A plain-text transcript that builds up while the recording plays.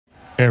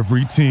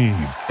Every team,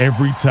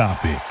 every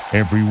topic,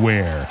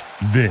 everywhere.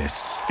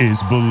 This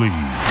is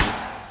Believe.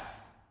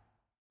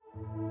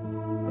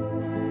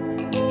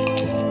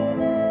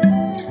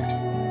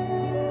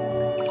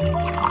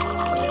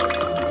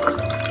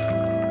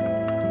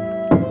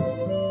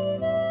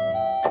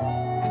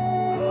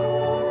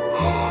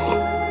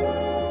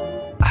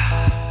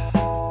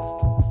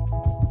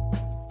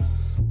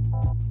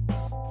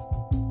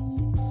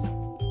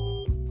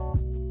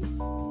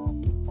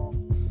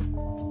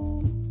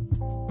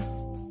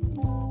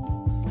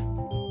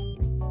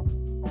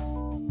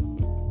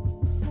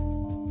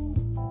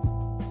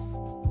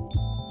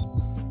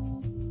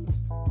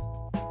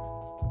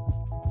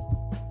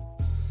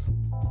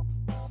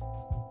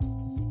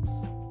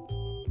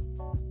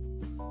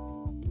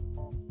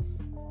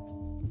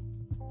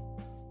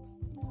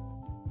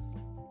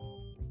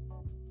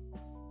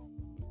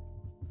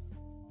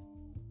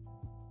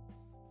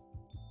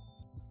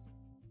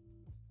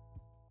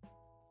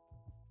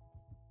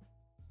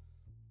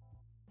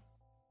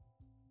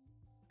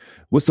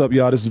 What's up,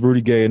 y'all? This is Rudy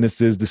Gay, and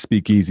this is the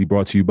Speakeasy,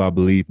 brought to you by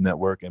Believe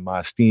Network and my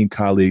esteemed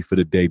colleague for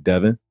the day,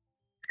 Devin.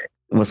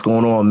 What's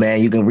going on,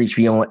 man? You can reach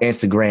me on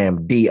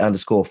Instagram,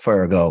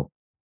 D_Fergo.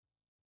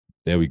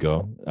 There we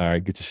go. All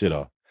right, get your shit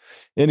off.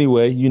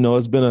 Anyway, you know,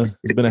 it's been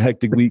a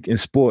hectic week in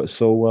sports,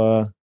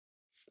 so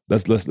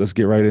let's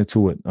get right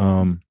into it.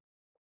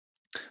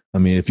 I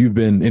mean, if you've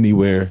been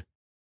anywhere,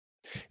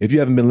 if you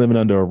haven't been living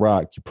under a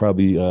rock, you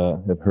probably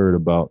have heard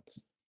about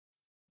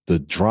the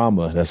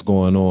drama that's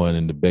going on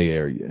in the Bay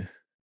Area.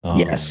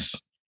 Yes.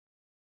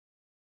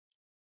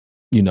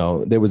 You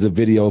know, there was a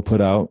video put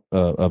out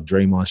of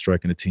Draymond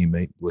striking a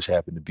teammate, which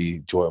happened to be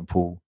Jordan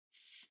Poole.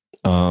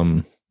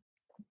 No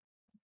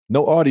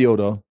audio,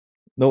 though.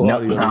 No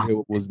audio to hear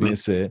what was being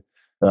said.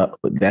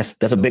 That's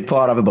a big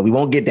part of it, but we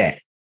won't get that.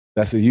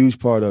 That's a huge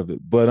part of it.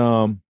 But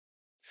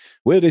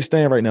where do they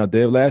stand right now,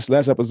 Dave? Last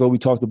episode, we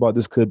talked about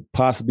this could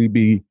possibly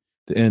be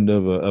the end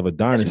of a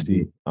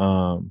dynasty.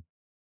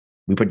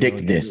 We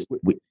predicted this.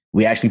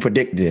 We actually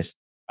predicted this.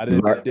 I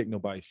didn't predict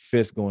nobody's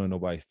fist going in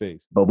nobody's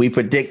face. But we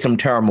predict some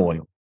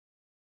turmoil.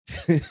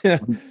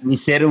 we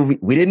said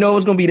we didn't know it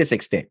was going to be this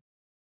extent.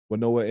 Well,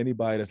 know what?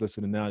 Anybody that's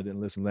listening now that didn't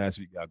listen last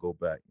week, gotta go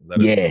back.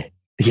 Yeah,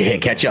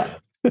 catch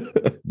up.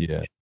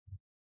 Yeah.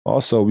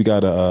 Also, we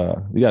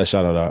gotta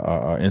shout out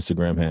our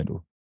Instagram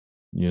handle.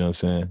 You know what I'm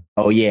saying?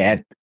 Oh yeah.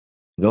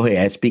 Go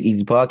ahead. At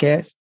Speakeasy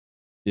Podcast.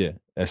 Yeah,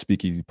 at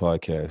Speakeasy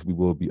Podcast. We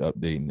will be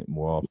updating it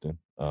more often.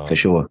 For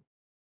sure.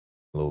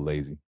 A little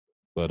lazy,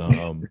 but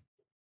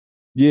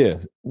yeah.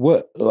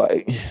 What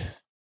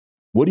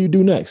do you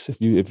do next if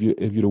you're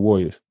the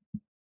Warriors?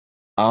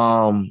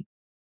 Draymond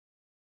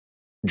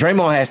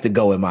has to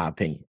go, in my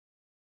opinion.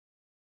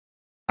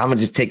 I'm gonna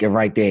just take it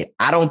right there.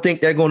 I don't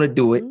think they're gonna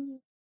do it.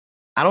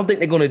 I don't think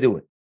they're gonna do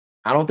it.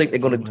 I don't think they're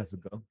gonna. Has to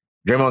go.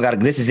 Draymond got to.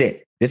 This is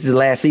it. This is the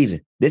last season.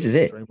 This is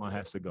it. Draymond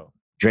has to go.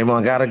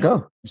 Draymond got to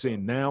go. You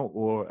saying now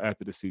or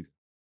after the season?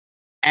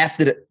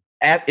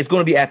 It's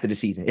going to be after the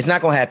season. It's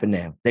not going to happen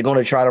now. They're going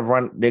to try to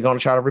run. They're going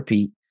to try to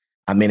repeat.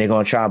 I mean, they're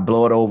going to try to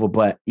blow it over.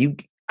 But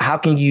how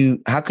can you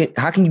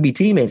be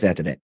teammates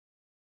after that?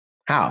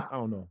 How? I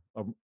don't know.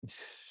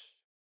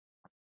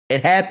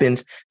 It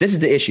happens. This is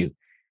the issue.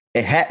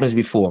 It happens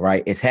before,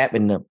 right? It's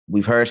happened.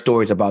 We've heard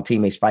stories about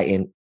teammates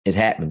fighting. It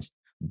happens,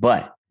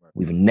 but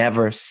we've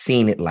never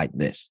seen it like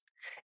this.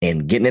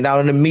 And getting it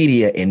out in the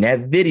media in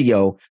that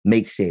video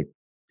makes it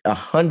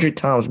 100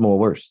 times more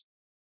worse.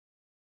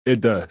 It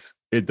does.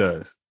 It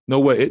does. No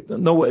way.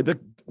 The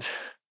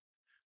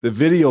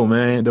video,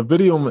 man. The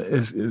video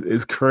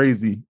is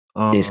crazy.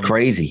 It's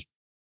crazy.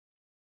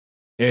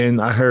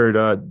 And I heard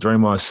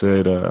Draymond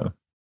said,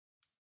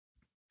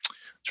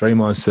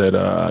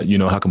 you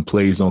know, how come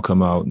plays don't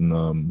come out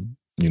and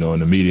you know, in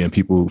the media and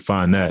people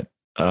find that.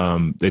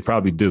 They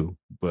probably do,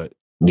 but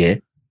yeah,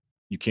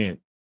 you can't.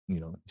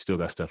 You know, you still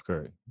got Steph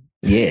Curry.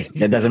 Yeah,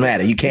 that doesn't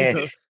matter. You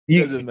can't.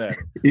 It doesn't matter.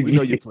 We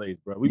know your plays,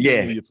 bro. We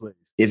know your plays.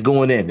 It's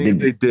going in.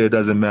 It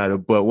doesn't matter.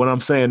 But what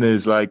I'm saying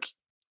is, like,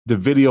 the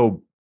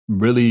video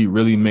really,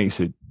 really makes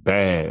it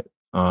bad.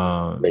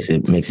 Makes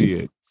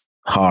it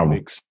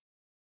horrible.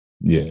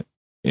 Yeah,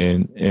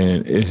 and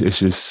it's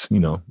just, you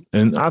know.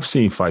 And I've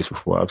seen fights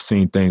before. I've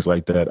seen things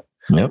like that.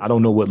 Yep. I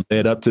don't know what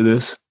led up to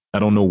this. I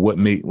don't know what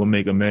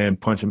make a man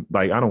punch him.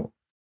 Like, I don't.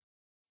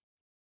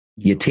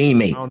 Your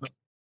teammate. I don't know.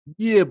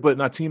 Yeah, but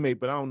not teammate.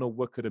 But I don't know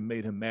what could have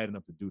made him mad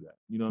enough to do that.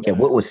 You know what I'm saying?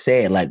 What was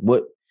said? Like,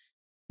 what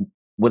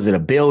was it? A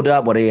build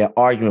up? Were they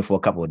arguing for a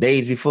couple of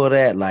days before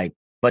that? Like,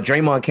 but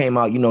Draymond came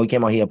out. You know,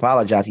 he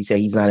apologized. He said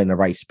he's not in the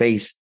right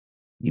space.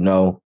 You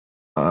know,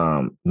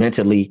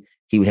 mentally,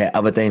 he had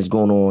other things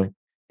going on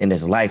in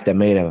his life that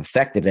may have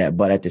affected that.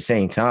 But at the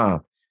same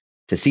time,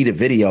 to see the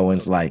video, and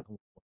it's like,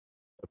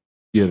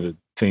 you have a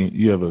team.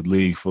 You have a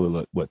league full of,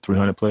 like, what,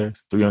 300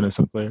 players, 300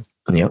 some players.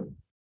 Yep.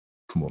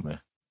 Come on,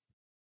 man.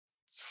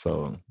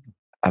 So,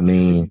 I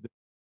mean,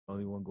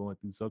 only one going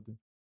through something.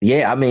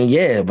 Yeah, I mean,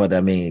 yeah, but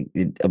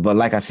but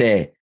like I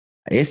said,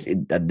 this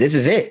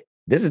is it.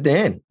 This is the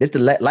end. This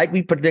like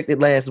we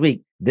predicted last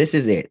week. This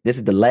is it. This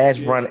is the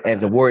last run as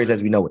the Warriors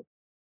as we know it.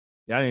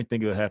 I didn't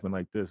think it would happen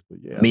like this, but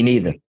yeah. Me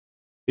neither.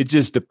 It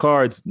just the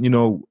cards,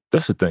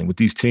 that's the thing with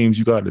these teams.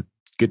 You got to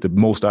get the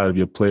most out of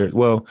your players.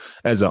 Well,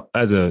 as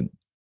an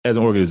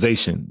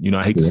organization,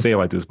 I hate to say it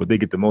like this, but they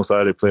get the most out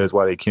of their players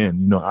while they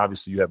can.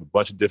 Obviously, you have a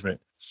bunch of different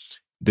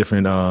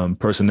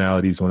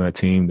personalities on that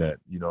team that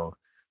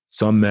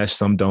some mesh,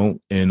 some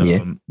don't, and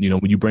when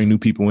you bring new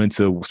people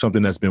into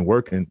something that's been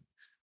working,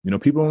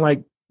 people don't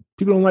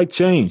like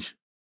change.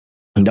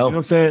 No. You know what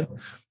I'm saying?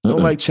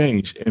 Don't like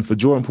change, and for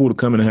Jordan Poole to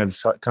come in and have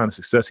the kind of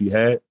success he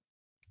had.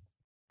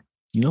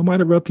 Might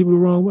have rubbed people the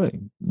wrong way.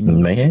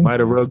 Man. Might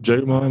have rubbed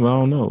Draymond, I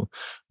don't know.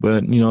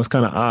 But, it's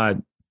kind of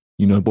odd,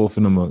 both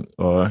of them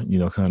are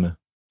kind of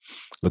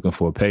looking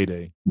for a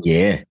payday.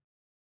 Yeah.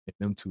 And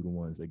them two the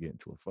ones that get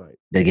into a fight.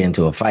 They get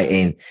into a fight.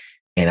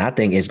 And I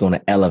think it's going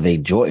to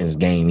elevate Jordan's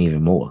game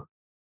even more.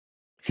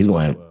 He's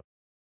going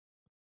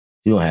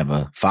to have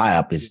a fire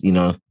up his,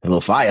 a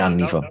little fire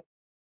underneath him.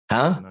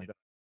 Huh?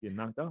 Get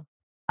knocked out.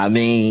 I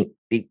mean,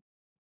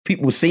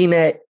 people seen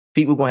that.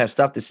 People going to have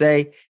stuff to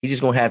say. He's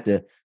just going to have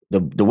to.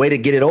 The way to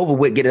get it over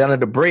with, get it under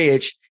the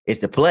bridge, is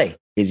to play.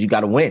 Is you got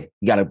to win.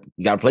 You got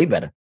to play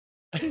better.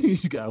 You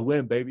got to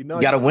win, baby. No,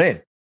 you got to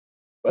win.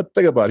 But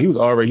think about it. He's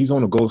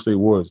on the Golden State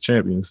Warriors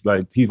champions.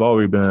 Like, he's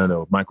already been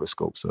under a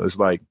microscope. So it's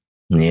like,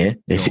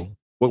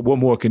 what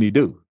more can he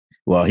do?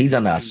 Well, he's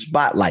under a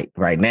spotlight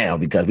right now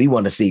because the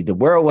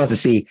world wants to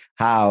see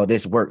how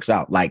this works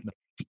out. Like,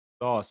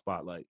 all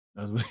spotlight.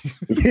 That's what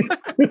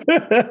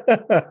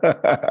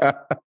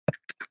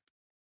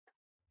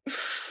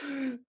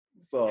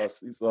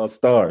he saw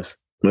stars.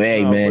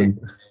 Hey, man.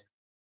 But,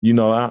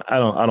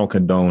 I don't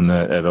condone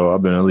that at all.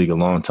 I've been in the league a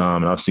long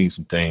time and I've seen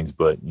some things,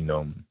 but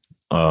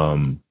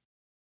that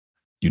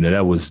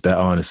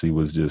honestly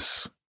was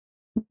just.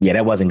 Yeah,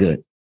 that wasn't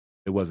good.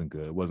 It wasn't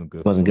good. It wasn't good.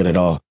 It wasn't good at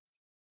all.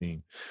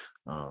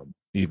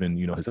 Even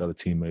his other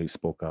teammates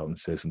spoke out and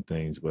said some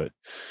things, but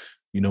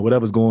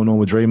whatever's going on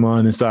with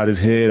Draymond inside his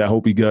head, I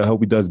hope he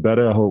does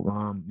better. I hope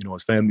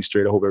his family's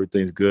straight. I hope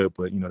everything's good.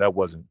 But that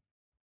wasn't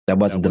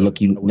the look.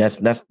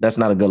 That's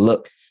not a good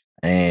look.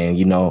 And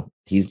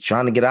he's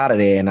trying to get out of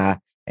there.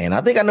 And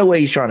I think I know where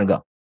he's trying to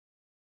go.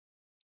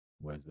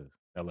 Where's this?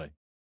 LA.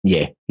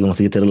 Yeah, he wants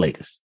to get to the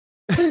Lakers.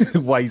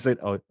 Why you say?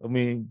 Oh, I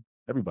mean,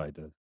 everybody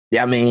does.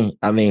 Yeah, I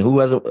mean, who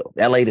was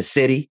LA the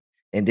city?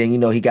 And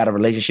then he got a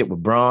relationship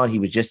with Braun. He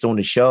was just on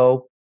the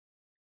show.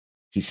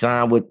 He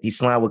signed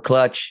with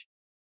Clutch.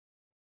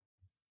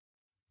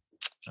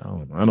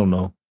 I don't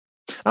know.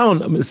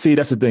 See,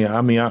 that's the thing.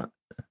 I mean, I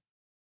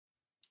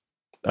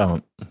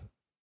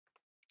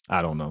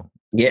don't know.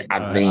 Yeah,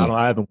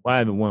 I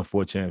haven't won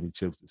 4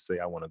 championships to say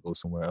I want to go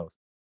somewhere else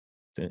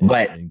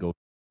and go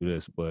do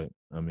this. But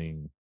I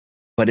mean,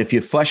 but if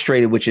you're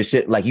frustrated with your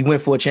shit, like you win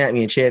 4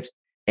 championships,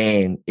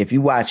 and if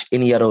you watch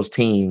any of those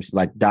teams,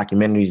 like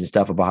documentaries and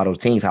stuff about how those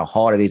teams, how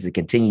hard it is to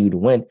continue to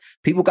win,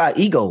 people got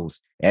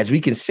egos, as we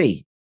can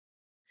see,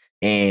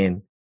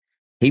 and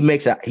he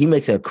makes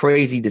a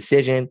crazy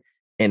decision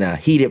in a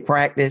heated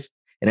practice,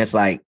 and it's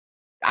like,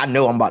 I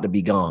know I'm about to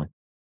be gone.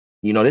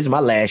 This is my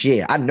last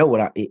year. I know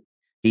what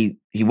he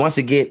wants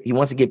to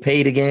get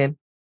paid again.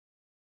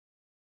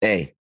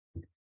 Hey,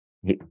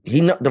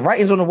 he know the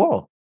writing's on the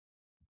wall.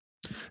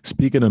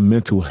 Speaking of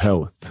mental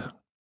health,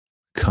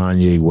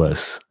 Kanye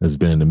West has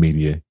been in the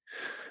media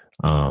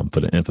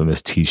for the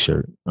infamous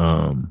T-shirt.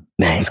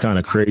 It's kind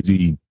of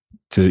crazy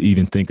to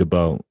even think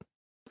about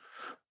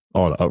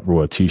all the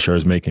uproar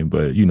T-shirts making,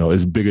 but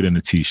it's bigger than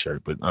a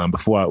T-shirt. But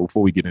before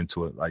we get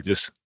into it, like,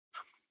 just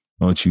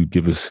why don't you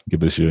give us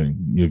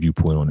your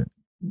viewpoint on it?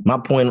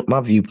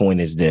 My viewpoint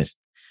is this.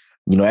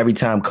 Every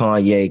time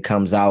Kanye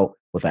comes out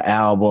with an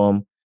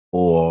album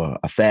or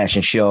a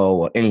fashion show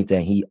or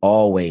anything, he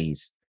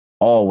always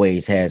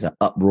has an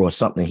uproar,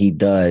 something he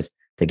does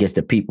that gets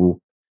the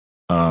people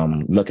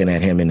looking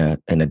at him in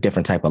a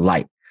different type of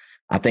light.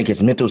 I think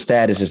his mental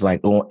status is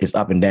it's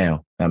up and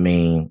down. I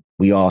mean,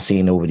 we all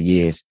seen over the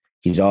years.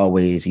 He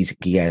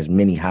has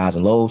many highs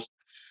and lows.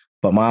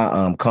 But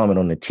my comment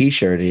on the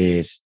T-shirt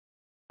is,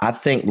 I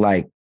think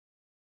like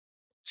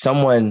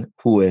someone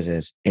who is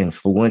as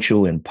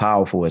influential and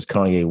powerful as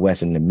Kanye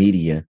West in the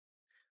media,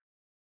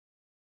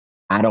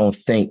 I don't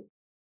think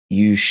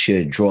you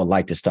should draw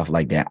light to stuff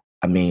like that.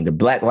 I mean, the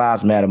Black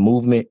Lives Matter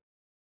movement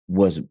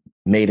was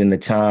made in the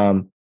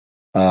time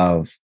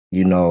of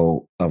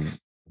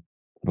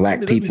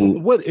Black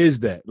people. What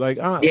is that? Like,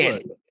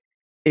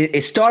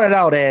 it started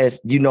out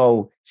as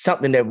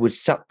something that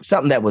was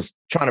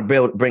trying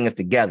to bring us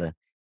together,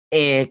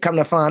 and come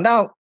to find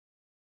out,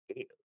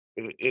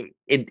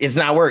 it's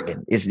not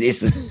working. It's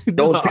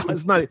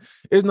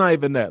not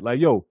even that. Like,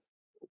 yo,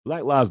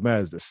 Black Lives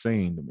Matter is the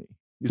saying to me.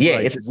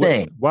 It's a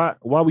saying. Why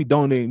are we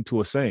donating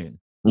to a saying?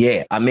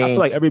 Yeah, I mean, I feel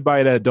like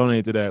everybody that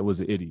donated to that was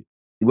an idiot.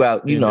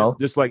 Well,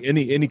 just like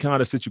any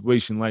kind of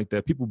situation like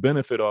that, people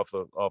benefit off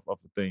of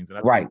things. And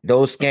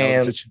those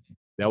scams.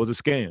 That was a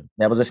scam.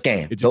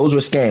 Those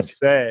were scams.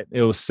 Sad.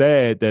 It was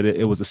sad that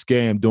it was a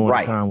scam during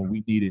the time when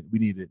we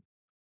needed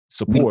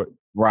support.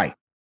 Right.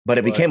 But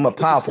it became a it's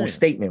a powerful scam.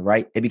 statement,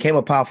 right? It became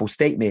a powerful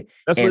statement.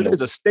 That's what it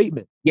is, a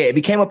statement. Yeah, it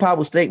became a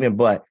powerful statement.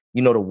 But,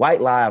 the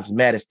White Lives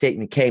Matter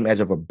statement came as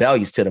a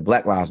rebellious to the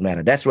Black Lives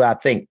Matter. That's where I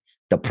think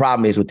the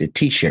problem is with the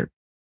T-shirt.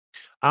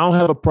 I don't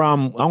have a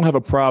problem. I don't have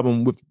a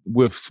problem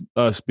with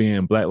us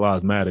being Black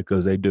Lives Matter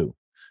because they do.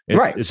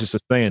 It's just a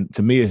saying.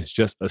 To me, it's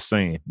just a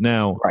saying.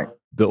 Now,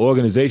 the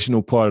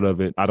organizational part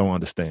of it, I don't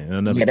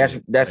understand.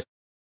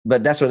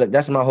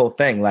 That's my whole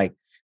thing. Like,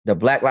 the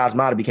Black Lives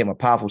Matter became a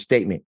powerful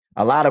statement.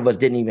 A lot of us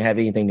didn't even have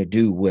anything to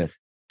do with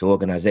the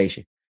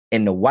organization,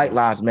 and the White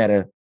Lives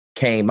Matter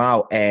came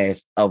out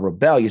as a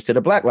rebellious to the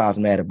Black Lives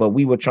Matter. But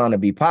we were trying to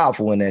be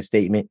powerful in that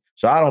statement.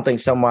 So I don't think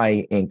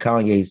somebody in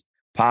Kanye's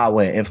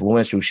power and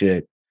influential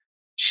should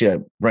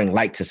bring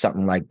light to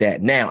something like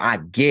that. Now, I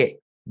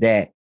get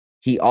that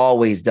he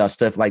always does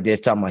stuff like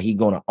this, talking about he's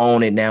going to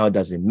own it now. It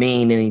doesn't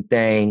mean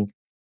anything,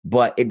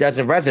 but it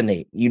doesn't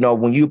resonate.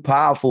 When you're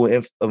powerful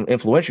and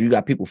influential, you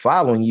got people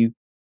following you,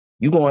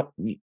 you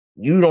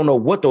don't know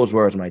what those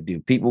words might do.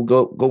 People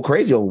go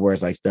crazy over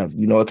words like stuff.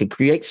 It could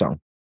create something.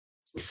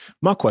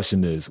 My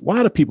question is,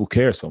 why do people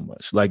care so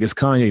much? Like, it's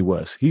Kanye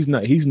West. He's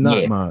not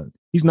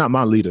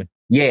my leader.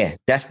 Yeah,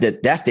 that's the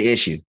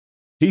issue.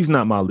 He's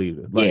not my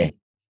leader. Like,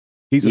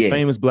 he's a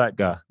famous Black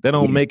guy. They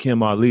don't make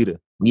him our leader.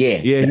 Yeah,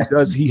 he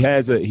does. He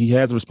has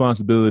a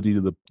responsibility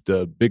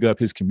to big up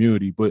his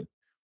community. But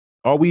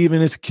are we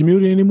even his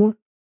community anymore?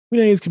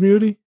 We ain't his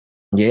community.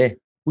 Yeah,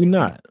 we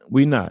not.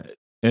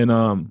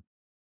 And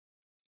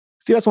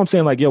see, that's what I'm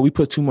saying. Like, we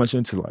put too much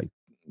into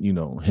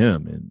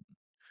him and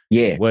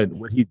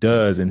what he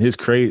does and his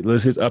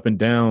up and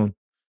down,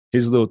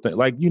 his little thing.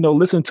 Like,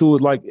 listen to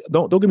it. Like,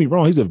 don't get me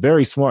wrong. He's a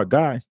very smart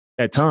guy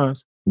at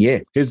times. Yeah,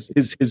 his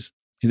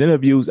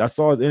interviews. I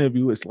saw his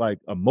interview. It's like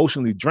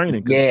emotionally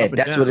draining. Yeah,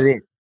 that's what it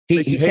is.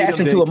 He taps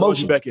into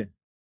emotions. Back in.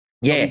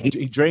 Yeah,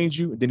 he drains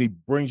you, and then he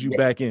brings you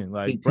back in.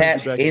 Like, he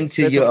taps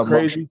into your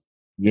emotions.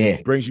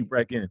 Yeah, brings you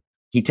back in.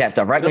 He tapped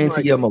directly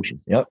into your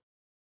emotions. Yep.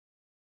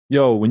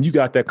 Yo, when you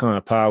got that kind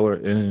of power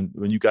and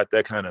when you got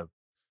that kind of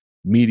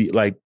media,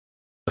 like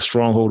a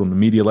stronghold on the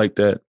media like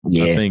that,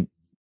 I think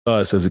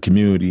us as a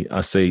community,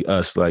 I say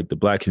us, like the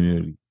Black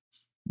community,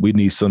 we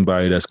need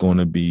somebody that's going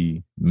to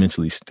be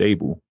mentally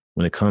stable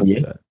when it comes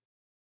to that.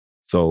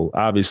 So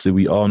obviously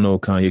we all know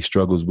Kanye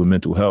struggles with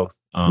mental health.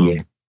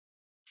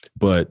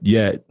 But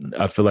yet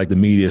I feel like the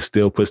media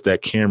still puts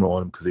that camera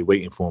on him because they're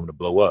waiting for him to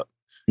blow up.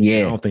 Yeah.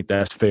 I don't think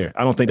that's fair.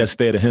 I don't think that's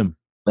fair to him.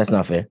 That's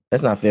not fair.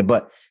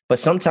 But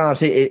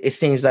sometimes it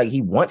seems like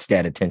he wants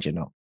that attention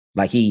though.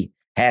 Like he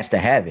has to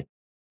have it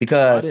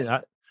because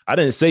I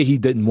didn't say he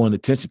didn't want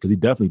attention because he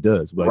definitely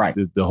does. Like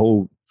the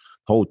whole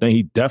thing,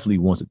 he definitely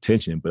wants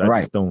attention, but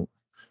I just don't.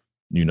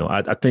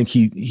 I think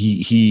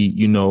he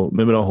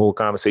remember the whole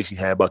conversation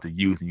he had about the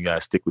youth and you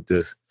gotta stick with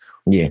this.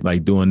 Yeah.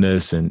 Like doing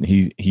this. And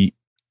he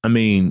I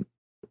mean,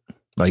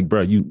 like,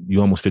 bro, you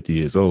almost 50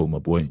 years old, my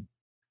boy.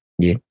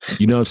 Yeah.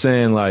 You know what I'm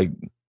saying? Like,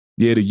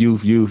 yeah, the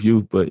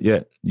youth, but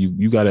yeah,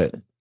 you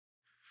gotta,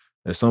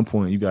 at some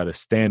point, you gotta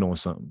stand on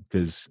something.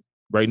 Cause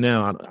right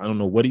now, I don't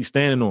know what he's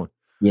standing on.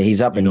 Yeah,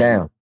 he's up and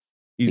down.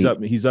 He's up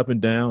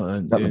and down.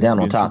 And, up and down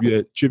on top.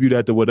 Tribute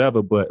that to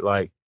whatever, but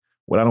like,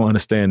 what I don't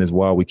understand is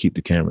why we keep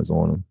the cameras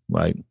on him.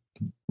 Like,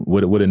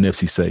 what did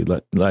Nipsey say?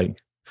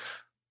 Like,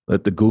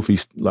 let the goofy,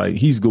 like,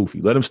 he's goofy.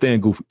 Let him stay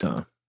in goofy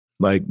time.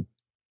 Like,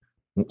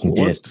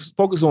 let's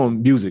focus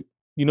on music.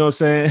 You know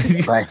what I'm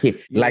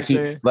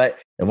saying? But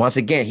once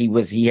again,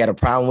 he had a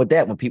problem with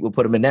that. When people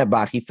put him in that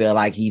box, he felt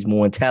like he's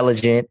more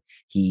intelligent.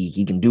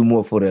 He can do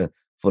more for the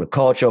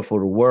culture,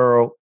 for the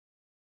world.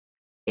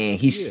 And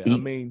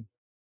he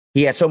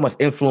has so much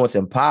influence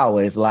and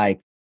power. It's like,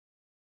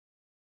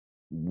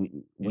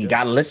 we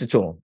got to listen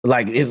to him.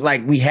 Like, it's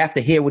like we have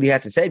to hear what he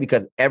has to say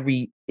because it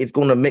made it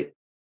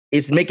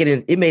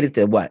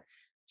to what?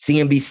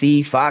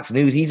 CNBC, Fox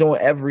News. He's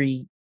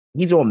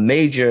on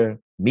major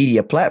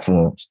media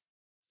platforms.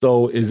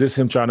 So is this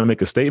him trying to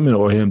make a statement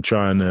or him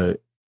trying to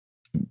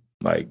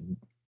like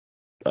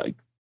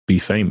be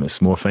famous,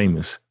 more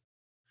famous?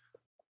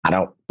 I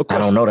don't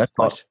know.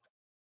 That's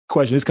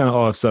question. It's kind of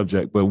off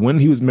subject, but when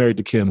he was married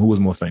to Kim, who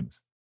was more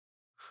famous?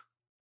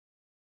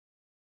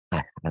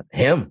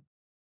 Him.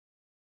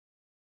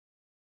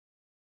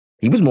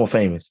 He was more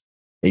famous.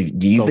 Do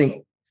you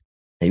think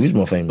he was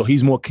more famous? So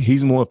he's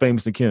more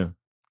famous than Kim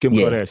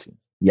Kardashian.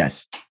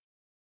 Yes.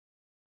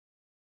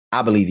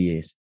 I believe he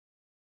is.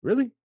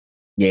 Really?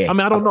 Yeah. I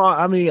mean, I don't know.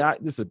 I mean,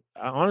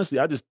 honestly,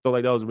 I just felt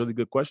like that was a really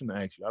good question to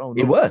ask you. I don't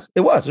know.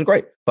 It was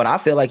great. But I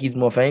feel like he's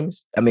more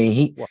famous. I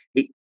mean,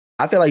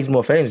 I feel like he's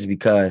more famous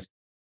because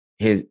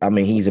he's a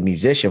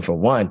musician for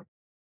one,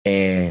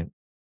 and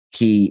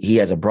he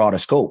has a broader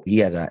scope. He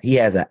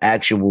has an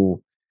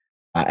actual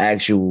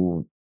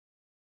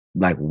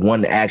like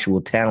one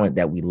actual talent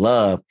that we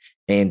love.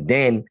 And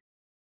then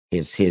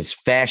his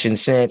fashion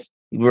sense.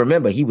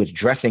 Remember, he was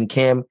dressing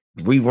Kim,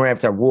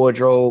 revamped her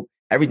wardrobe.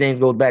 Everything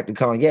goes back to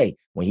Kanye.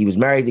 When he was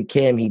married to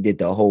Kim, he did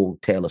the whole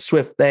Taylor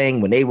Swift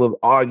thing. When they were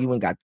arguing,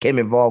 got Kim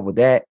involved with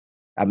that.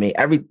 I mean,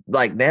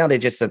 now they're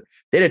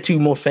the two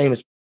most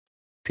famous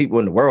people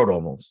in the world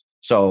almost.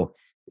 So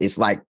it's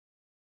like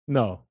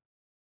No,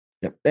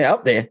 they're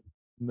up there.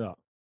 no,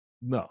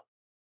 no.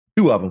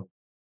 Two of them.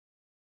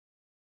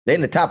 They're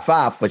in the top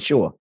 5 for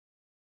sure.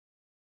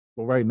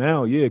 Well, right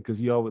now, yeah, because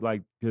he always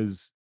like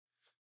because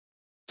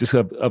just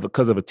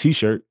because of a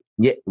T-shirt.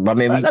 Yeah, I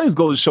mean, that just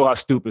goes to show how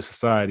stupid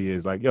society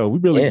is. Like, yo, we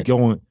really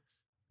going.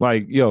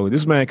 Like, yo,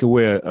 this man could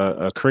wear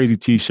a crazy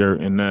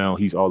T-shirt and now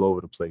he's all over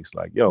the place.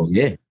 Like, yo,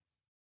 yeah,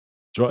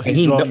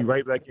 he draw you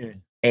right back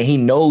in. And he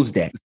knows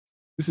that.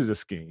 This is a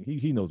scheme.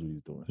 He knows what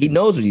he's doing. He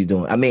knows what he's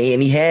doing. I mean,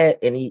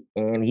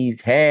 and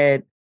he's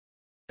had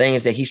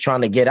things that he's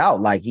trying to get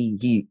out. Like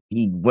he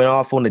went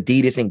off on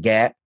Adidas and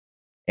Gap,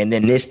 and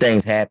then this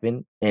thing's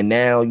happened, and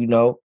now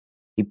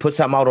he put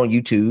something out on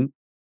YouTube.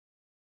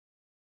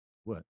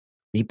 What?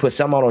 He put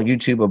something out on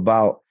YouTube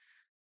about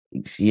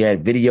he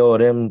had video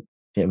of him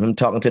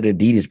talking to the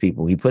Adidas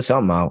people. He put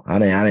something out. I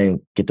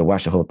didn't get to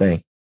watch the whole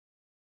thing.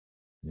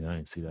 Yeah, I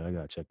didn't see that. I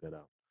gotta check that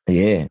out.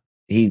 Yeah.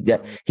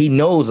 He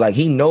knows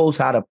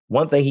how to.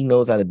 One thing he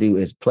knows how to do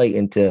is play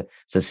into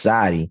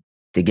society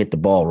to get the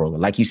ball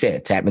rolling. Like you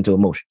said, tap into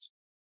emotions.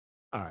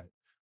 All right,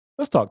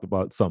 let's talk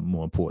about something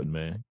more important,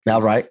 man.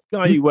 All right,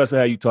 Kanye West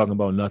had you talking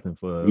about nothing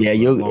for. Yeah,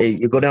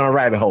 you go down a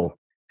rabbit hole.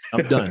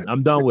 I'm done.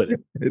 I'm done with it.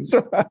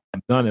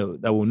 I'm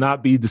done. That will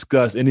not be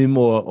discussed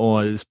anymore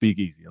on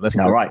Speakeasy. Unless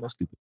all right.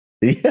 Stupid.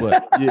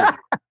 But yeah.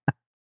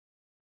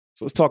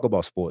 So let's talk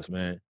about sports,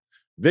 man.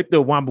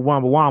 Victor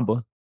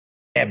Wamba.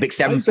 Yeah, big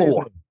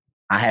 7'4".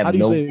 I have How do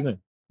you say his name?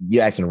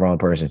 You're asking the wrong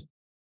person.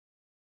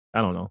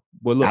 I don't know.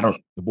 Well, look,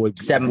 the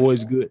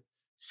boy's good.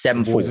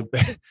 7'4". The boy's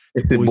bad.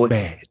 The boy's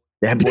bad.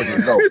 That boy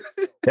can go.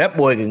 That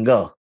boy can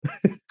go.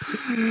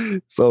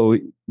 So,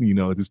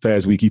 this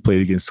past week he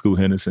played against Scoot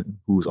Henderson,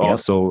 who's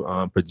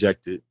also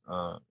projected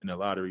in the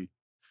lottery.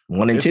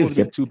 1 and 2.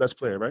 The 2 best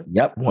player, right?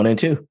 Yep, 1 and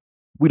 2.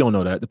 We don't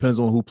know that. Depends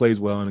on who plays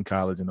well in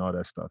college and all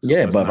that stuff. So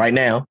yeah, but right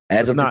now,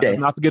 as of today, let's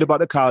not forget about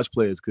the college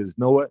players because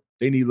you know what?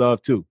 They need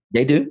love too.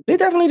 They do. They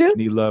definitely do.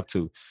 They need love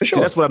too. For sure.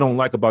 See, that's what I don't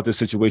like about this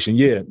situation.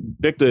 Yeah,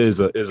 Victor is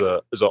a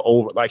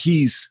over, like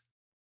he's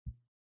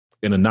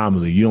an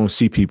anomaly. You don't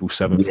see people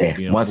 7'4".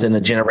 Yeah, once in a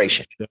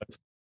generation.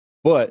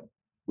 But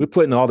we're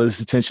putting all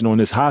this attention on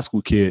this high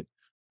school kid.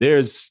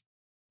 There's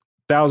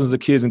thousands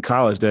of kids in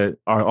college that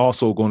are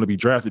also going to be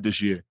drafted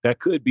this year that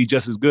could be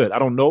just as good. I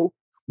don't know.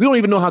 We don't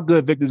even know how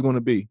good Victor's going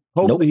to be.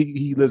 Hopefully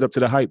he lives up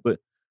to the hype, but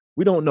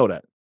we don't know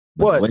that.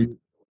 But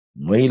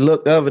when he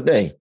looked the other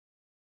day.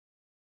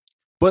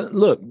 But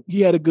look,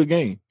 he had a good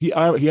game. He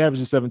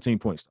averaged 17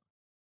 points.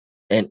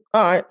 And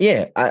all right,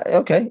 yeah.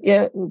 Okay,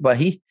 yeah. But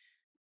he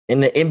in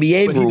the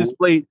NBA rule,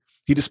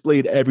 he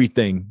displayed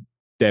everything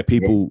that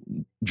people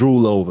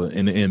drool over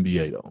in the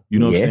NBA, though. You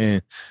know what I'm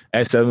saying?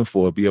 At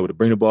 7'4", be able to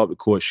bring the ball up the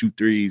court, shoot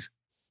threes.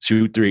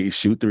 Handle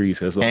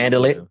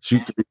it.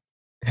 Shoot threes,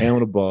 handle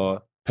the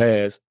ball,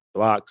 pass,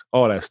 blocks,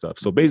 all that stuff.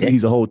 So basically,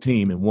 he's a whole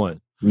team in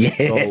one. Yeah.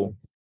 So,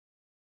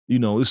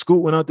 the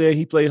Scoot went out there,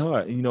 he played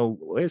hard.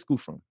 Where's Scoot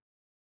from?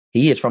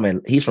 He's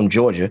from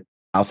Georgia,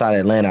 outside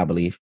Atlanta, I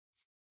believe.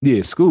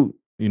 Yeah, Scoot,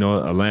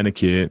 Atlanta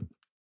kid.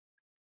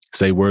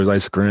 Say words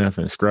like scrimp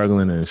and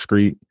struggling and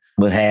screet.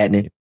 What's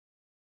happening?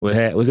 What's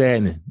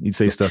happening? He'd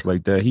say stuff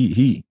like that.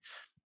 He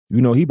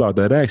about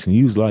that action.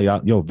 He was like,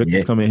 yo,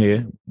 Victor's coming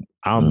here.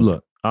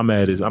 I'm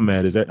at his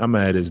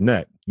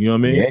neck. You know what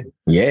I mean?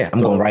 Yeah. I'm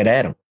going right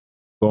at him.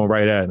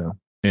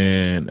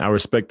 And I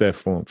respect that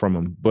from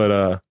him.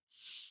 But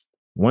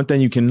one thing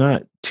you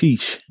cannot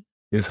teach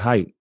is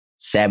height.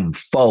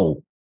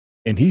 7'4".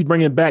 And he's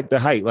bringing back the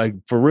height. Like,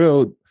 for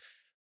real,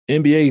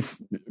 NBA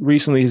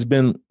recently has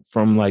been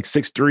from like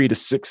 6'3" to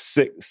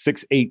 6'6",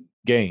 6'8"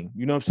 game.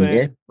 You know what I'm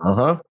saying?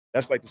 Yeah.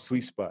 That's like the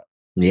sweet spot.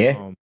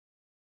 Yeah.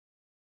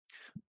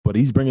 But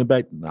he's bringing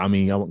back, I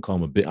wouldn't call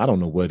him a bit. I don't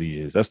know what he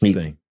is. That's the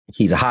thing.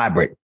 He's a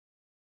hybrid.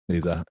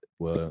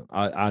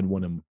 I'd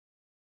want him.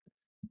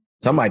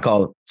 Somebody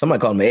call him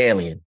an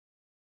alien.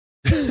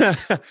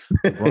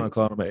 LeBron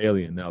called him an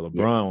alien. Now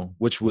LeBron,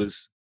 which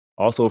was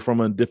also from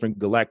a different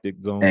galactic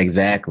zone.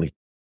 Exactly.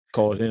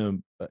 Called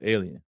him an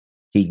alien.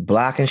 He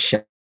blocking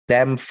shot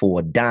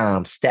 7'4",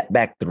 dime, step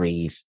back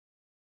threes.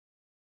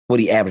 What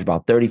he averaged,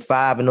 about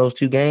 35 in those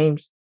 2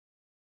 games?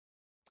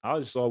 I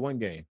just saw 1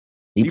 game.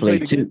 He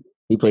played 2. Again?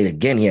 He played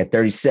again. He had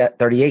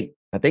 38.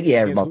 I think he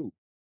averaged about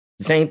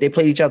the same. They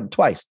played each other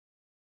twice.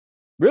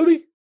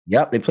 Really?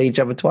 Yep, they played each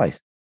other twice.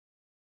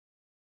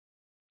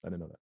 I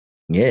didn't know that.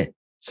 Yeah.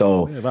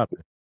 So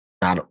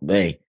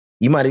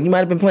you might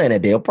have been playing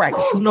that day or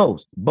practice. Who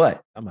knows?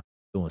 But I'm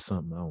doing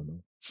something. I don't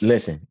know.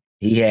 Listen,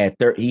 I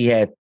think he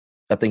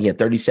had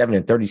 37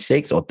 and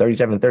 36 or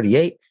 37 and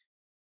 38.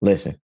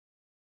 Listen.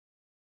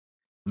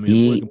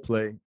 He can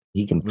play.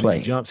 He can play.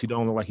 He jumps, he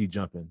don't look like he's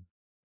jumping.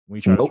 When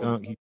he tries to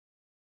dunk,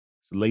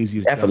 it's the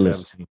laziest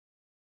effortless. I've ever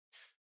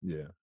seen.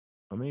 Yeah.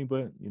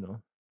 But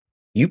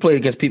you played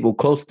against people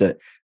close to.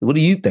 What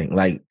do you think?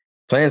 Like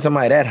playing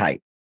somebody that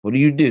height. What do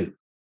you do?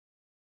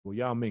 Well,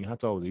 Yao Ming, how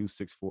tall was he? He was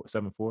 6'4",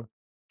 7'4"?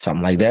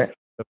 Something like that.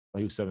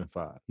 He was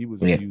 7'5". He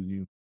was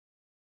you.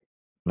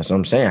 That's what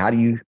I'm saying. How do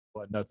you?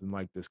 But nothing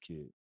like this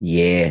kid.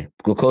 Yeah.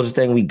 The closest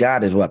thing we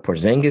got is what?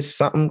 Porzingis,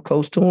 something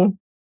close to him?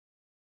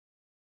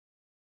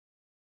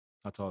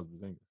 How tall is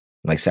Porzingis?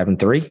 Like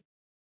 7'3".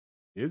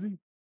 Is he?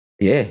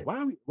 Yeah.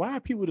 Why are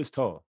people this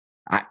tall?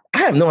 I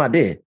have no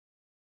idea.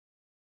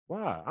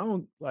 Why? I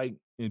don't like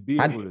and be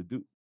able to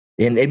do.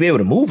 And they be able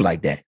to move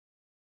like that.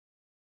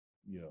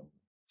 Yo,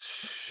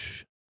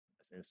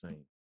 that's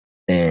insane.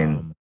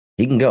 And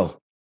he can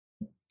go.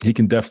 He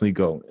can definitely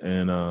go.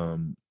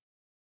 And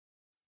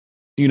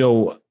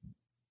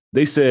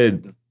they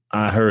said,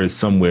 I heard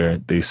somewhere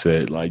they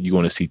said like you're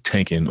going to see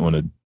tanking on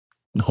a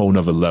whole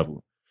nother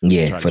level.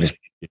 Yeah, for this.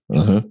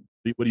 Mm-hmm.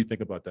 What do you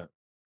think about that?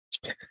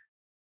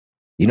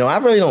 I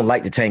really don't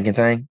like the tanking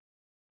thing,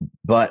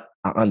 but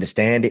I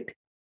understand it.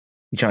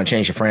 You're trying to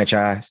change your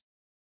franchise,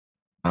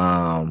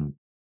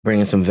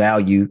 bringing some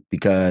value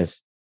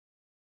because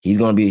he's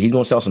going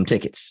to sell some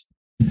tickets.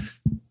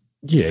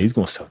 Yeah, he's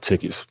going to sell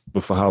tickets,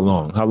 but for how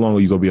long? How long are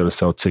you going to be able to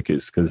sell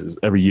tickets? Because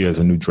every year is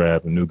a new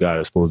draft, a new guy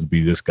that's supposed to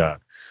be this guy.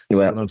 So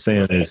what I'm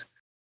saying is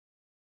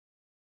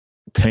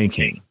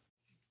tanking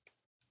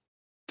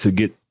to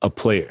get a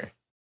player.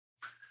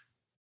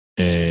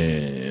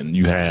 And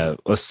you have,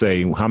 let's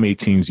say, how many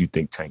teams you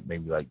think tank?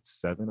 Maybe like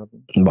 7 of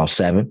them? About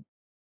 7.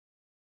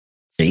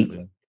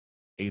 8.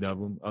 8 of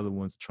them. Other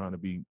ones trying to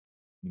be,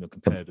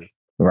 competitive.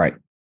 Right.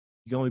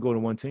 You can only go to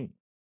one team.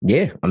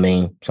 Yeah. I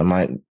mean,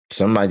 somebody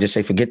just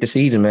say, forget the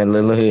season, man.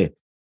 Look here.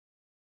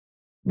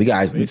 We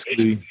got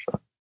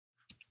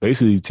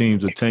basically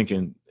teams are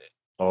tanking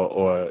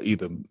or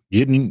either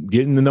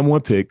getting the number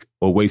 1 pick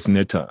or wasting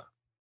their time.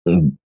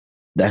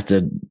 That's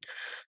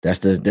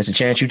the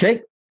chance you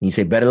take. You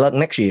say better luck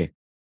next year.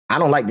 I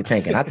don't like the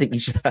tanking. I think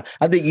you should.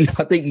 I think you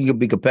could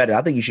be competitive.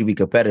 I think you should be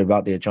competitive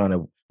out there trying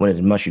to win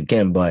as much as you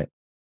can. But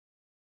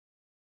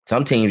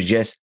some teams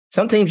just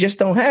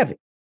don't have it.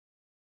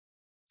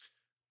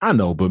 I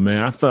know, but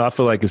man, I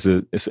feel like it's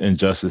an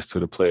injustice to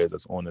the players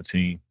that's on the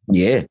team.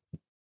 Yeah, I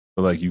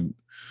feel like you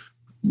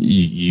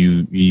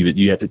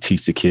have to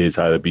teach the kids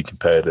how to be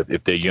competitive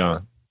if they're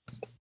young,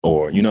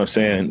 or you know what I'm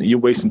saying. You're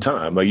wasting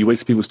time. Like you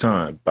waste people's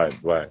time by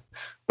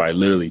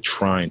literally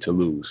trying to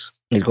lose.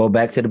 Let's go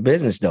back to the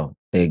business though.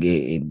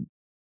 Listen,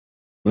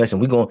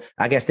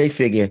 I guess they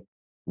figure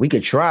we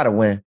could try to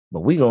win, but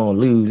we're going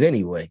to lose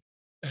anyway.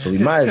 So we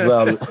might as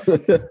well,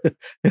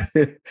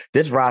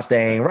 this roster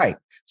ain't right.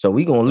 So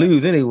we're going to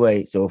lose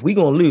anyway. So if we're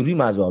going to lose, we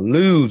might as well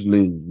lose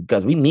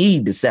because we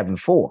need the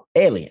 7-4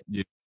 alien.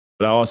 Yeah.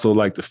 But I also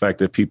like the fact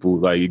that people,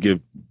 like, you give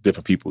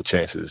different people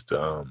chances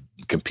to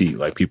compete.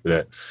 Like people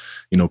that,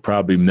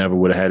 probably never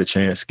would have had a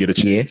chance, get a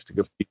chance to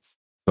compete.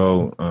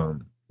 So,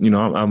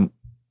 I'm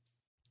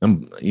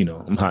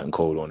hot and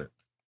cold on it.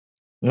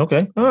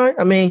 Okay. All right.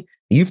 I mean,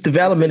 youth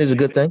development is a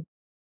good thing.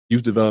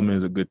 Youth development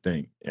is a good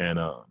thing. And,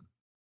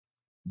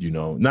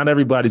 not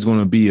everybody's going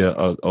to be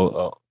a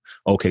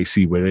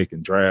OKC where they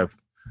can draft,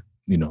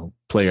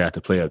 player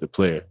after player after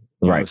player.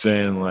 You know what I'm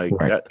saying? Like,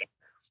 that,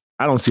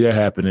 I don't see that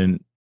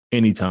happening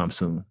anytime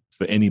soon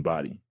for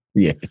anybody.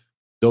 Yeah.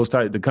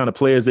 The kind of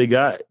players they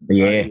got,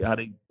 yeah, how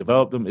they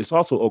develop them. It's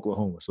also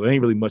Oklahoma, so there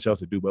ain't really much else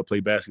to do but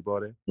play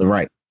basketball there.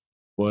 Right.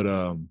 But,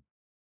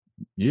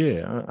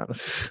 yeah,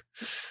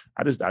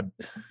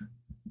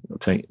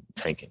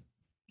 tanking.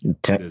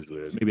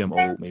 Maybe I'm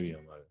old. Maybe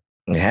I'm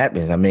it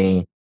happens. I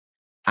mean,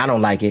 I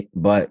don't like it,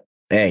 but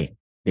hey,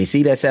 they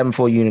see that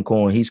 7-4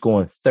 unicorn. He's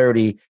scoring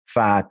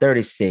 35,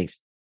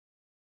 36.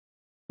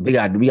 We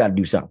got to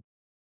do something.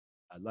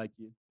 I like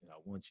you. And I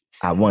want you.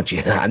 I want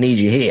you. I need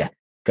you here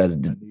because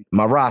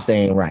my roster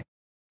ain't right.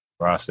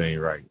 Roster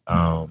ain't right.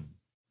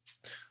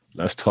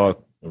 Let's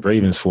talk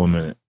Ravens for a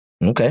minute.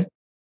 Okay.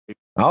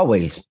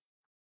 Always.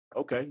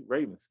 Okay,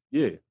 Ravens.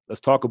 Yeah,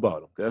 let's talk about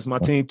them. That's my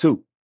team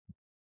too.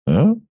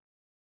 Mm-hmm.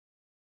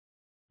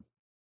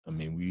 I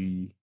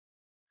mean,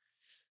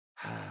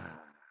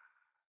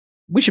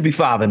 we should be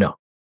 5-0.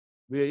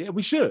 Yeah,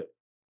 we should.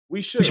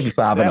 We should be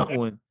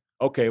 5-0.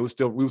 Okay, we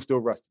were still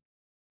rusty.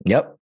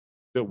 Yep.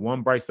 The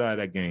one bright side of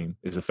that game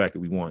is the fact that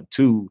we won.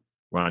 2,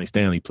 Ronnie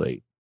Stanley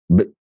played.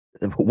 But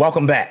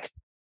welcome back.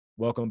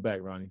 Welcome back,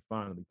 Ronnie.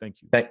 Finally,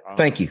 thank you.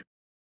 Thank you.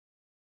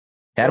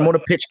 Had him on the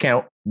pitch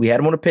count. We had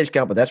him on the pitch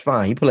count, but that's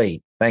fine. He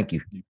played. Thank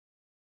you. He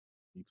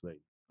played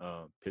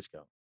pitch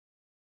count.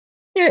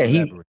 Yeah,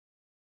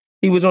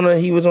 he was on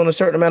a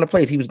certain amount of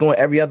plays. He was going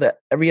every other.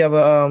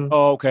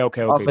 Oh, okay.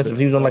 Offensive.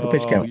 He was on like a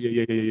pitch count.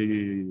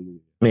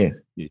 Yeah.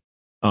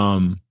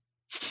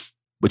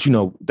 But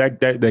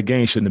that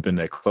game shouldn't have been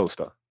that close,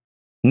 though.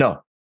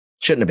 No,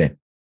 shouldn't have been.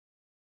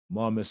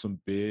 Mom missed some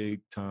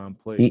big time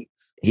plays.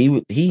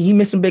 He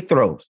missed some big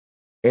throws,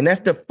 and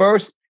that's the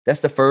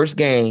first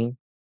game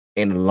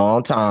in a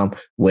long time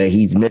where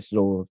he's missed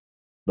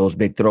those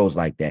big throws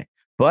like that.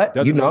 But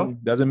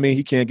doesn't mean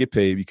he can't get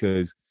paid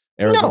because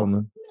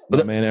Arizona,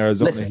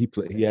 Arizona,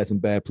 he had some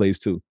bad plays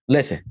too.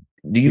 Listen,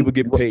 people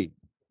get paid?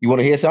 You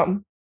want to hear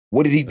something?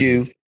 What did he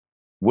do?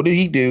 What did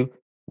he do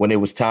when it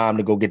was time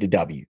to go get the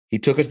W? He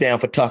took us down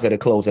for Tucker to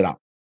close it out.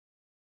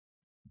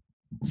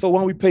 So why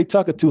don't we pay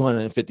Tucker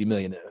 $250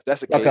 million?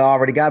 That's the case. Tucker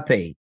already got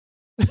paid.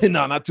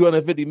 No, not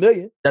 $250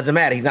 million. Doesn't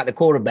matter. He's not the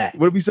quarterback.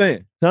 What are we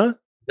saying? Huh?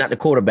 Not the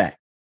quarterback.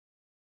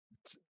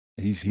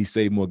 He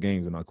saved more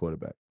games than our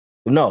quarterback.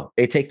 No,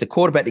 it takes the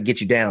quarterback to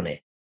get you down there.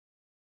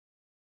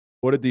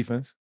 Or the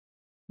defense.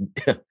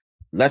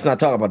 Let's not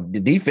talk about the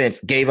defense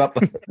gave up.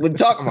 We're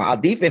talking about our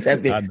defense has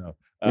been. I know.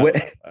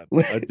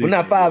 We're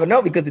not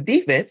 5-0 because the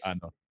defense. I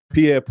know.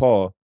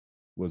 Pierre-Paul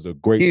was a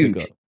great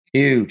pickup.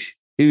 Huge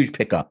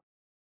pickup.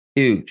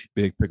 Huge.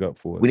 Big pickup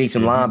for us. We need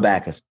some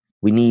linebackers.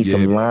 We need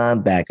some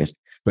linebackers.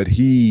 But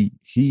he's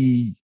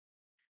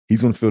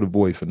gonna fill the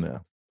void for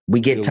now.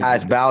 We get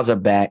Tyus Bowser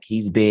back.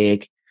 He's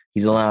big.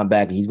 He's a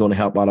linebacker. He's gonna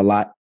help out a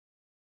lot.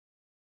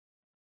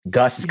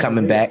 Gus is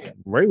coming back.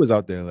 Ray was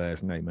out there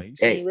last night, man. You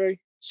see Ray?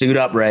 Suit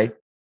up, Ray.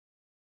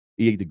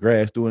 He ate the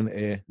grass doing the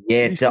air.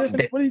 Yeah,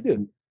 what did he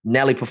do?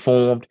 Nelly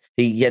performed.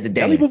 He had to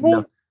dance. Nelly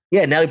performed?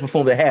 Yeah, Nelly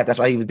performed at half. That's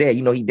why he was there.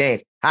 He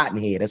danced hot in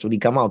here. That's what he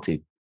come out to.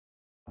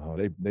 Oh,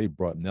 they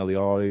brought Nelly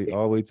all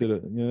the way to the,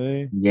 you know what I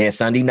mean? Yeah,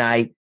 Sunday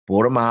night,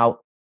 brought him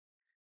out.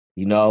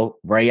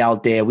 Ray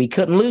out there. We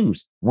couldn't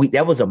lose.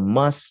 That was a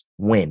must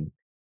win.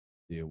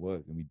 Yeah, it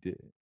was, and we did.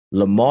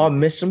 Lamar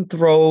missed some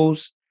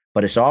throws,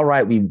 but it's all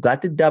right. We've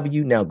got the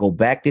W. Now go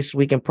back this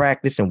week and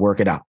practice and work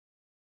it out.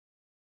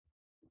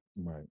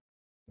 Right.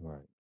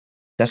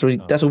 That's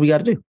what we got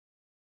to do.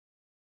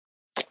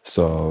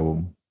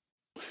 So,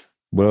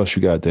 what else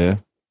you got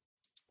there?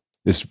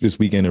 This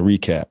weekend a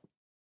recap.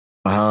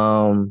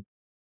 I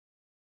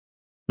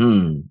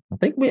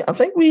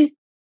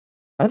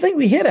think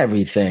we hit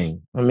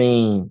everything. I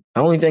mean,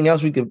 the only thing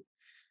else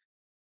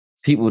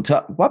people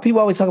talk. Why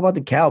people always talk about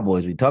the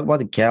Cowboys? We talk about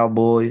the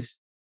Cowboys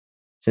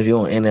since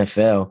you're on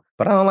NFL,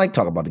 but I don't like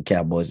talking about the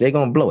Cowboys. They're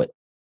gonna blow it.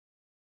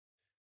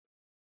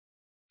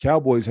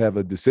 Cowboys have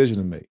a decision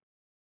to make.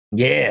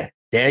 Yeah,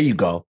 there you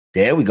go.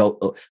 There we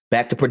go.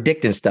 Back to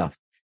predicting stuff.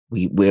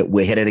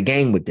 We're ahead of the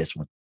game with this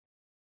one.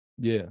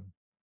 Yeah.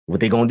 What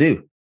they gonna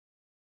do?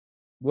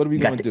 What are we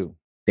gonna do?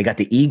 They got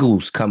the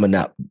Eagles coming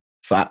up.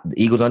 The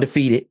Eagles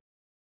undefeated,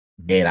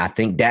 and I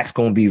think Dak's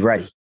gonna be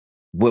ready.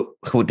 What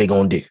they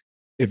gonna do?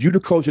 If you're the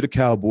coach of the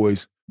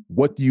Cowboys,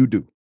 what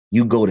do?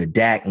 You go to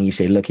Dak and you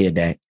say, "Look here,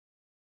 Dak.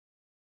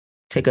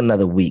 Take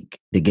another week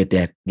to get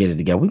it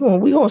together.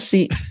 We're gonna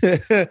see.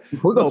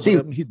 We're gonna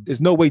see. There's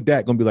no way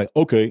Dak gonna be like,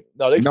 okay,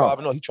 no, they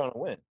 5-0. He's trying to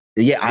win.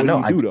 Yeah, I know.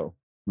 What do you do though?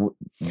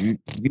 You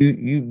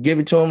give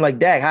it to him like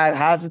Dak.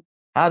 How's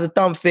the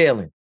thumb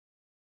feeling?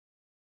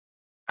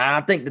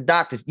 I think the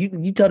doctors.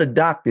 You tell the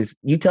doctors.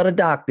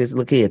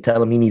 Look here.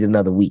 Tell him he needs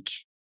another week.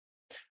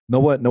 Know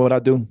what I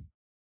do?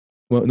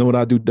 Know what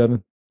I do,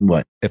 Devin?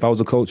 What? If I was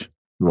a coach?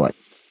 What?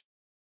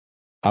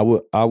 I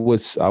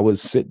would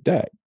sit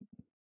Dak.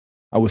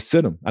 I would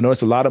sit him. I know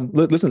it's a lot of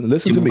listen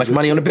Too to me. Much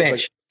money on the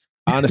bench.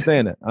 I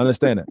understand that.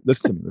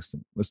 Listen to me.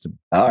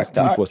 All right, listen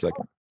to me for a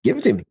second. Give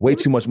it to me. Way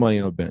too much money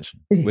on the bench.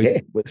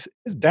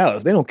 It's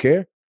Dallas. They don't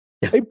care.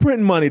 They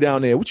printing money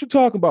down there. What you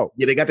talking about?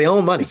 Yeah, they got their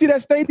own money. You see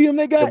that stadium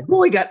they got? The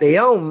boy got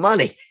their own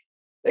money.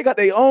 They got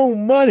their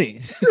own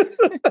money.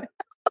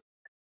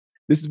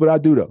 This is what I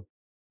do though.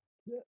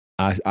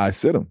 I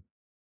sit them,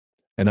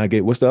 and I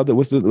get what's the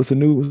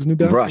new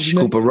guy?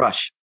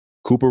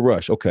 Cooper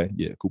Rush. Okay,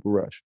 yeah, Cooper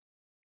Rush.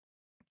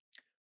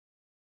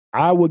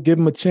 I would give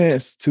him a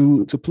chance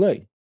to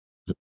play.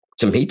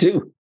 To me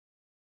too.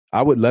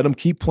 I would let him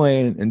keep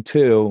playing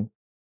until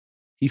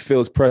he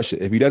feels pressure.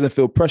 If he doesn't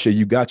feel pressure,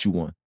 you got you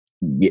one.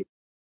 Yeah.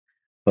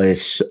 But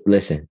it's so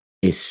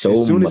as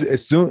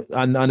soon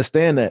I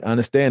understand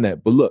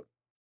that. But look,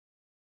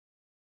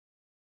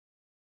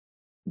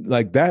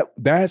 like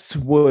that's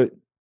what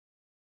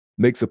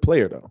makes a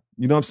player though.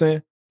 You know what I'm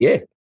saying? Yeah.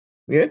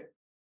 Yeah.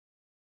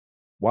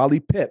 Wally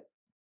Pep.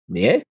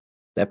 Yeah.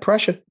 That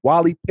pressure.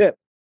 Wally Pep.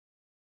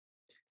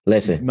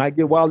 Listen. You might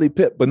get Wally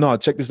Pep, but no,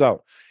 check this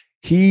out.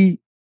 You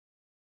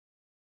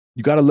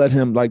got to let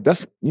him, like,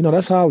 that's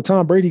how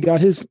Tom Brady got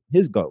his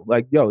go.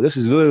 Like, yo, this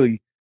is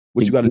literally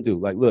what you got to do.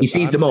 Like, look, he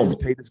sees the moment.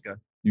 Pay this guy.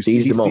 He's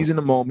seizing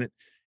the moment.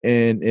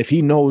 And if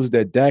he knows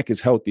that Dak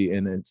is healthy,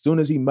 and as soon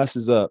as he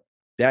messes up,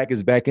 Dak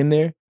is back in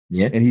there,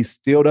 yeah, and he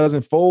still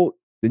doesn't fold,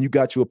 then you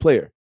got you a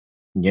player.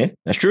 Yeah,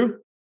 that's true.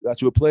 You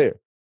got you a player.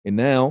 And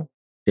now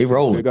they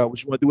rolling. Figure out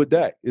what you want to do with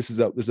Dak. This is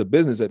a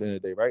business at the end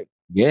of the day, right?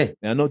 Yeah.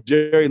 And I know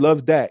Jerry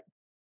loves Dak.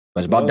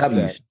 But it's about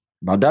W's. Dak.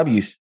 About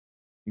W's.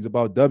 He's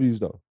about W's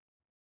though.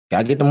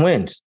 Gotta get them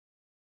wins.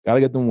 Gotta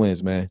get them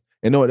wins, man.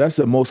 And no, that's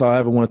the most I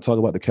ever want to talk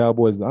about the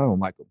Cowboys. I don't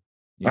like them.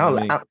 You know I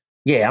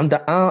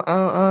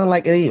don't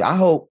like it either. I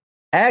hope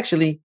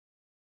actually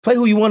play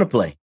who you want to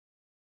play,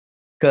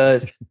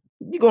 because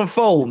you're gonna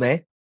fold,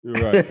 man.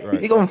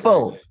 Right. You're gonna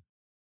fold.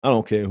 I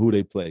don't care who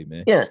they play,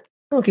 man. Yeah,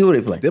 I don't care who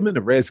they play. Them and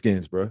the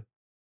Redskins, bro.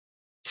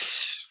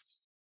 It's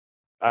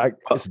a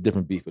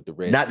different beef with the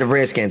Redskins. Not the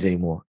Redskins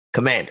anymore.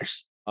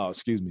 Commanders. Oh,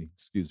 excuse me.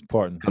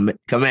 Pardon.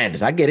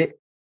 Commanders. I get it.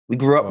 We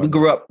grew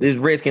up. There's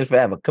Redskins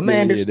forever.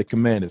 Commanders. Yeah, the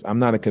Commanders. I'm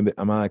not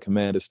a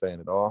Commanders fan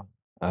at all.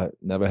 I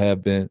never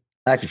have been.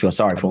 I actually feel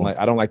sorry for them.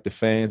 I don't like the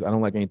fans. I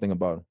don't like anything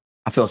about them.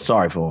 I feel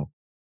sorry for them.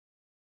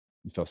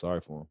 You felt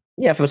sorry for them?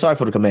 Yeah, I feel sorry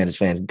for the Commanders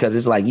fans, because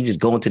it's like you just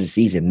go into the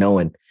season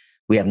knowing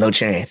we have no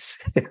chance.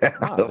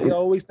 They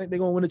always think they're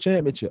going to win a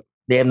championship.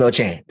 They have no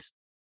chance.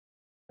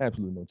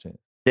 Absolutely no chance.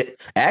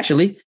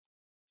 Actually,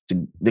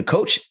 the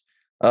coach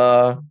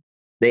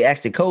they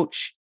asked the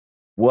coach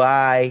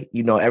why,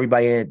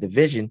 everybody in the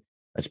division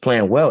is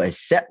playing well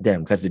except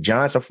them, because the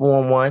Giants are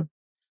 4-1,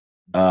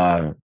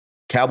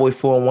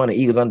 Cowboys 4-1, the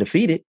Eagles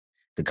undefeated.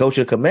 The coach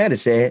of the Commander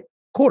said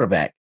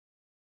quarterback.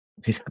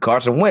 He said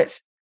Carson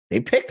Wentz. They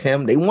picked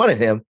him. They wanted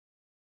him.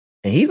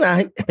 And he's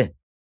not.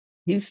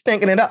 He's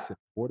stinking it up.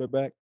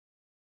 Quarterback.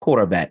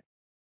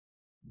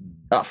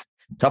 Tough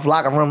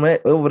locker room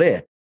over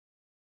there.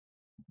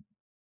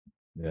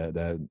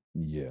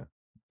 Yeah.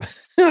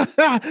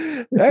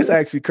 That's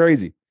actually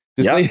crazy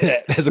to say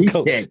that as a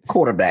coach. He said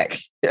quarterback.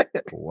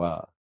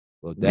 Wow.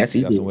 Well, Dak,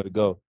 you got somewhere to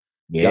go.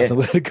 Yeah. Got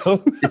somewhere to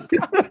go.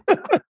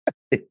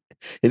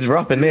 It's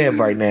rough in there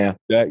right now.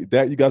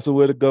 Dak, you got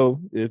somewhere to go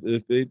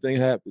if anything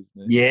happens,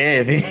 man.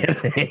 Yeah,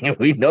 man.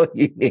 We know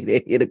you need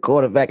to hit a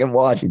quarterback in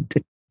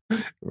Washington.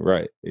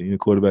 Right. You need a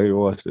quarterback in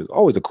Washington.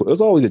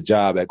 There's always a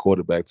job at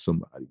quarterback for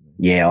somebody, man.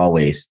 Yeah,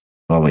 always.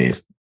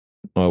 Always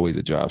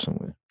a job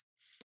somewhere.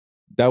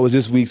 That was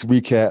this week's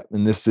recap,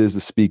 and this is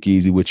the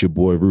Speakeasy with your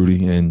boy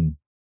Rudy and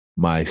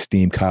my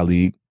esteemed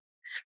colleague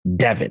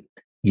Devin.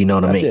 You know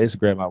what I mean?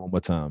 Instagram out one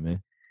more time,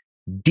 man.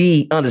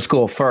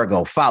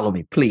 D_Fergo. Follow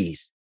me,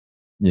 please.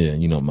 Yeah,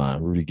 you know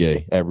mine, Rudy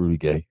Gay, at Rudy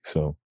Gay.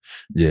 So,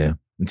 yeah.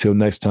 Until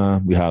next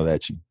time, we holler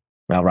at you.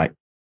 All right.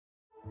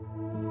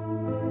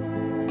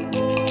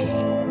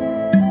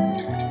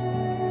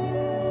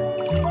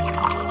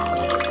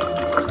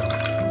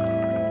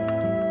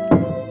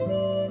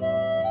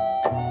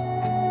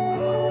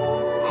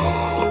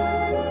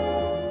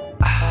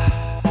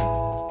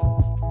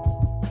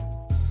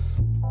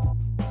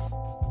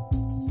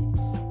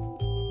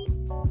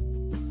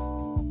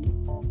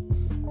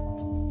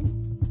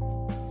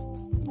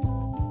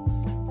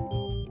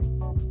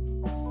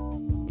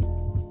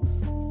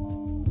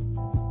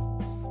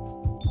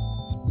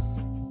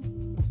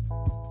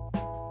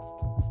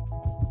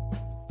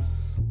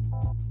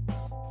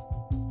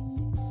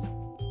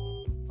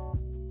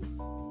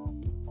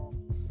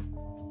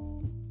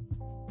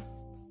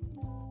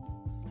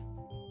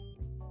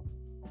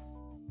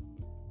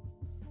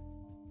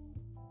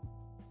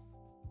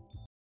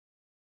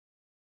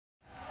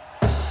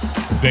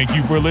 Thank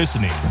you for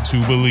listening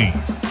to Believe.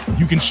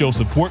 You can show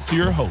support to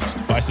your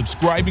host by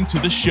subscribing to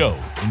the show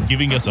and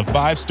giving us a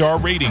 5-star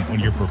rating on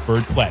your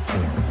preferred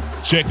platform.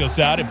 Check us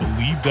out at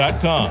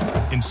Believe.com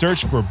and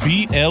search for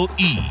BLEAV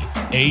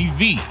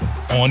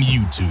on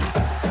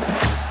YouTube.